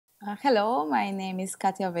Hello, my name is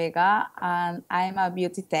Katia Vega and I'm a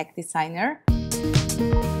beauty tech designer.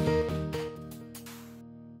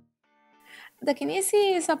 The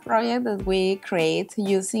Kinisi is a project that we create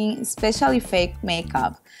using special effect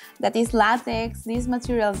makeup. That is latex, these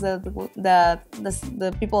materials that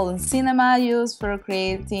the people in cinema use for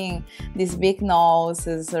creating these big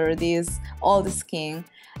noses or this old skin.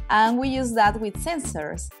 And we use that with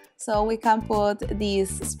sensors. So we can put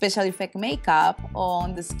this special effect makeup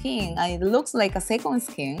on the skin and it looks like a second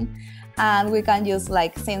skin. And we can use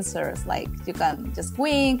like sensors, like you can just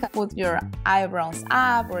wink, put your eyebrows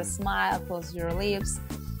up or smile, close your lips.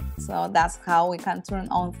 So that's how we can turn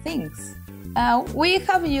on things. We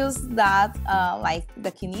have used that like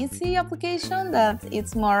the Kinisi application, that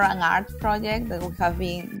it's more an art project that we have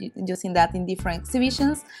been using that in different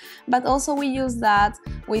exhibitions. But also we use that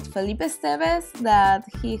with Felipe Esteves, that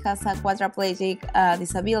he has a quadriplegic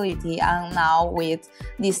disability, and now with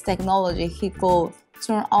this technology he could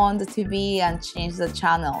turn on the TV and change the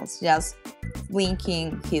channels just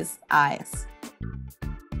blinking his eyes.